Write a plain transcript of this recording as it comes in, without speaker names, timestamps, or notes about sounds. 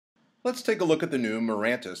Let's take a look at the new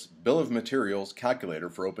Mirantis Bill of Materials calculator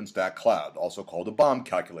for OpenStack Cloud, also called a BOM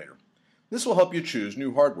calculator. This will help you choose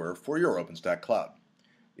new hardware for your OpenStack Cloud.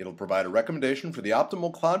 It'll provide a recommendation for the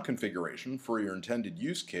optimal cloud configuration for your intended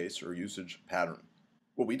use case or usage pattern.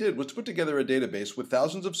 What we did was to put together a database with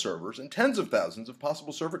thousands of servers and tens of thousands of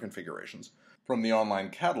possible server configurations from the online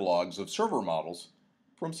catalogs of server models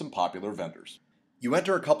from some popular vendors. You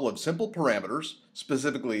enter a couple of simple parameters,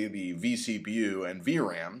 specifically the vCPU and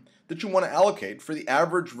VRAM, that you want to allocate for the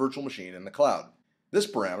average virtual machine in the cloud. This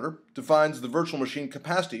parameter defines the virtual machine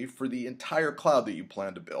capacity for the entire cloud that you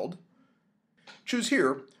plan to build. Choose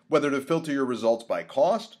here whether to filter your results by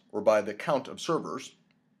cost or by the count of servers,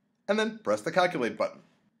 and then press the Calculate button.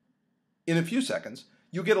 In a few seconds,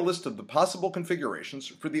 you'll get a list of the possible configurations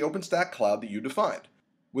for the OpenStack Cloud that you defined,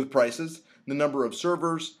 with prices, the number of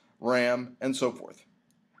servers, RAM, and so forth.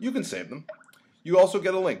 You can save them. You also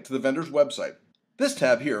get a link to the vendor's website. This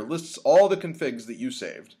tab here lists all the configs that you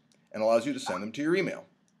saved and allows you to send them to your email.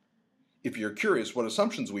 If you're curious what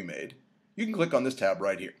assumptions we made, you can click on this tab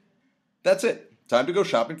right here. That's it. Time to go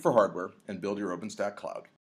shopping for hardware and build your OpenStack Cloud.